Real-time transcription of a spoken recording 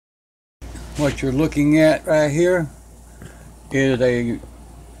What you're looking at right here is a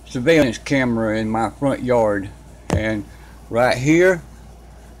surveillance camera in my front yard, and right here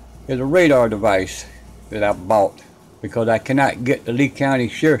is a radar device that I bought because I cannot get the Lee County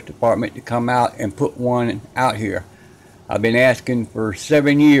Sheriff's Department to come out and put one out here. I've been asking for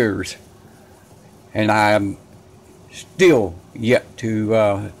 7 years and I'm still yet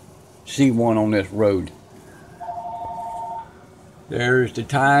to see one on this road. There's the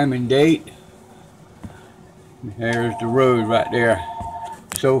time and date. There's the road right there.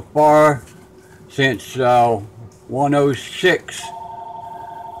 So far, since 106,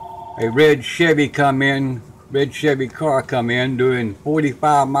 a red Chevy car come in doing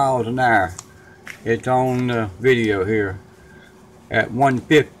 45 miles an hour. It's on the video here. At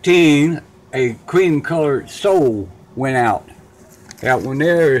 1:15, a cream colored Soul went out. That one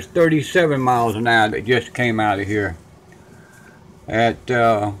there is 37 miles an hour that just came out of here. At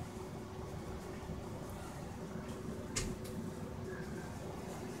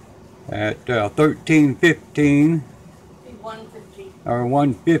 13:15 or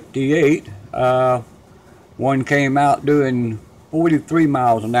 1:58, one came out doing 43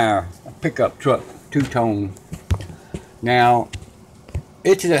 miles an hour, a pickup truck, two-tone. Now,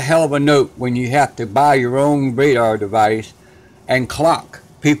 it's a hell of a note when you have to buy your own radar device and clock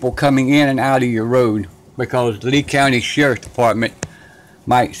people coming in and out of your road, because the Lee County Sheriff's Department,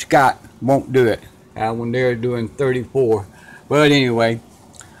 Mike Scott, won't do it. That one there doing 34. But anyway,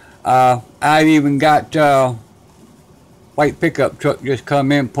 I've even got white pickup truck just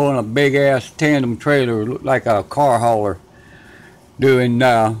come in pulling a big ass tandem trailer, looked like a car hauler, doing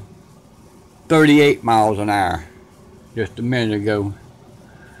 38 miles an hour just a minute ago.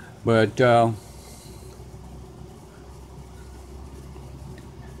 But that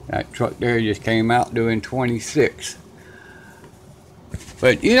truck there just came out doing 26.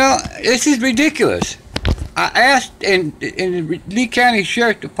 But you know, this is ridiculous. I asked in the Lee County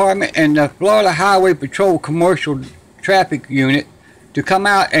Sheriff's Department and the Florida Highway Patrol Commercial Traffic Unit to come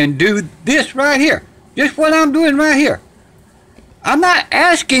out and do this right here. Just what I'm doing right here. I'm not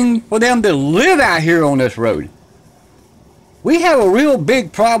asking for them to live out here on this road. We have a real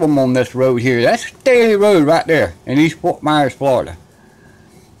big problem on this road here. That's Staley Road right there in E.FORT.MYERS, Florida.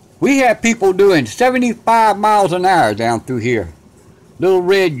 We have people doing 75 miles an hour down through here. Little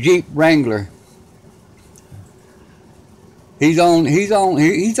red Jeep Wrangler. He's on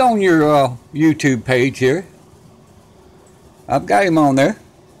your YouTube page here. I've got him on there.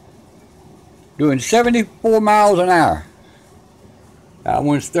 Doing 74 miles an hour. That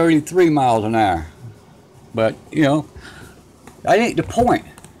one's 33 miles an hour. But, you know, that ain't the point.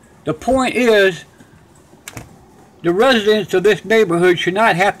 The point is, the residents of this neighborhood should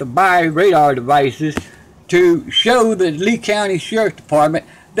not have to buy radar devices to show the Lee County Sheriff's Department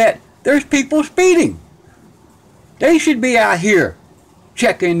that there's people speeding. They should be out here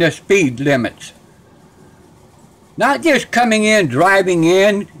checking the speed limits. Not just coming in, driving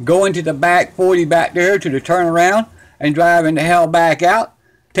in, going to the back 40 back there to the turnaround and driving the hell back out,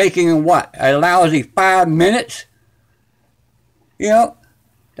 taking what, a lousy 5 minutes? You know,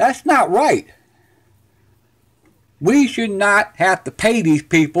 that's not right. We should not have to pay these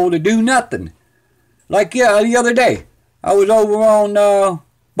people to do nothing. Like the other day, I was over on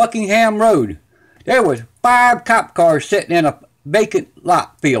Buckingham Road. There was 5 cop cars sitting in a vacant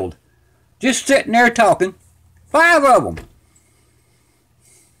lot field. Just sitting there talking. 5 of them.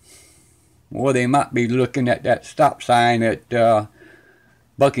 Well, they might be looking at that stop sign at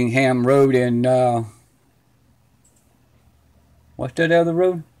Buckingham Road and what's that other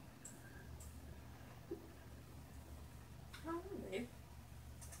road?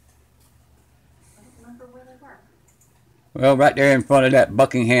 Well, right there in front of that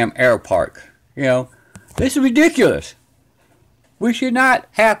Buckingham Air Park. You know, this is ridiculous. We should not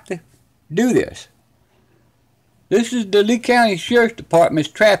have to do this. This is the Lee County Sheriff's Department's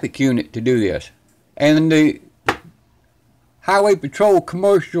traffic unit to do this. And the Highway Patrol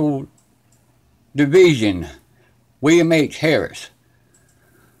Commercial Division, William H. Harris.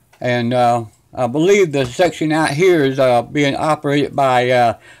 And I believe the section out here is being operated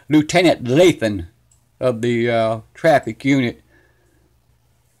by Lieutenant Lathan of the traffic unit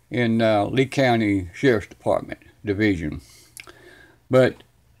in Lee County Sheriff's Department Division. But,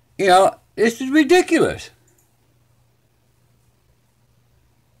 you know, this is ridiculous.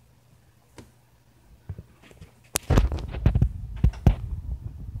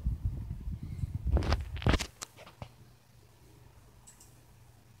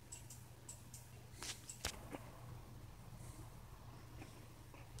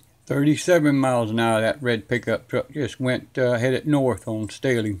 $37 miles an hour. That red pickup truck just went headed north on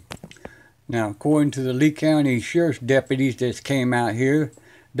Staley. Now, according to the Lee County Sheriff's deputies that came out here,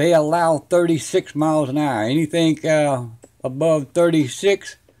 they allow 36 miles an hour. Anything above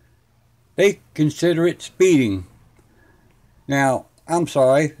 36, they consider it speeding. Now, I'm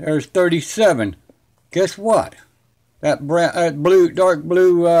sorry, there's 37. Guess what? That dark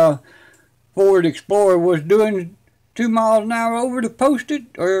blue Ford Explorer was doing 2 miles an hour over the posted,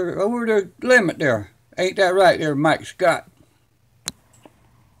 or over the limit there. Ain't that right there, Mike Scott?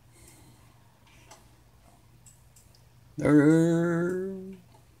 There,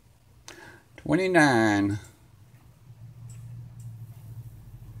 29,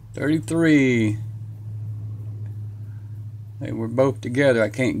 33. They were both together. I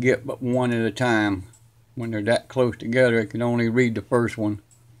can't get but one at a time. When they're that close together, I can only read the first one.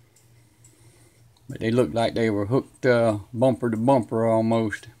 But they looked like they were hooked bumper to bumper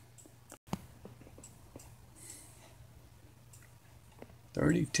almost.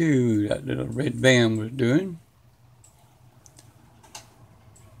 32, that little red van was doing.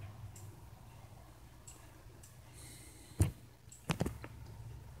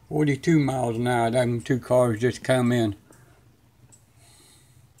 $42 miles an hour. Them two cars just come in.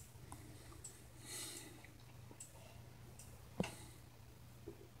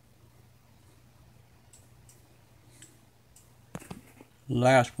 The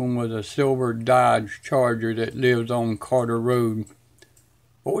last one was a silver Dodge Charger that lives on Carter Road.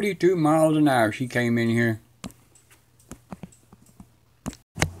 42 miles an hour she came in here.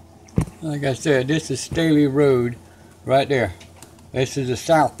 Like I said, this is Staley Road right there. This is the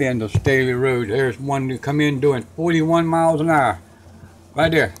south end of Staley Road. There's one that come in doing 41 miles an hour.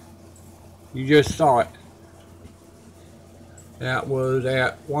 Right there. You just saw it. That was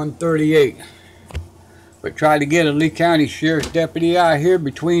at 138. But try to get a Lee County Sheriff's deputy out here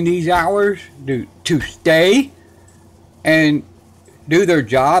between these hours to stay and do their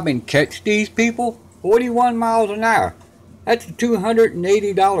job and catch these people. 41 miles an hour. That's a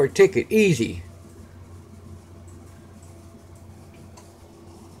 $280 ticket, easy.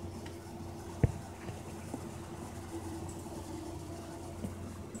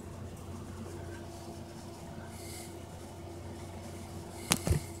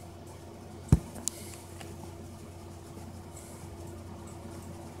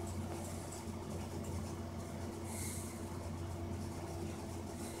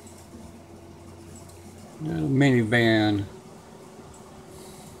 Little minivan,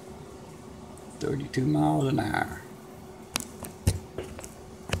 32 miles an hour.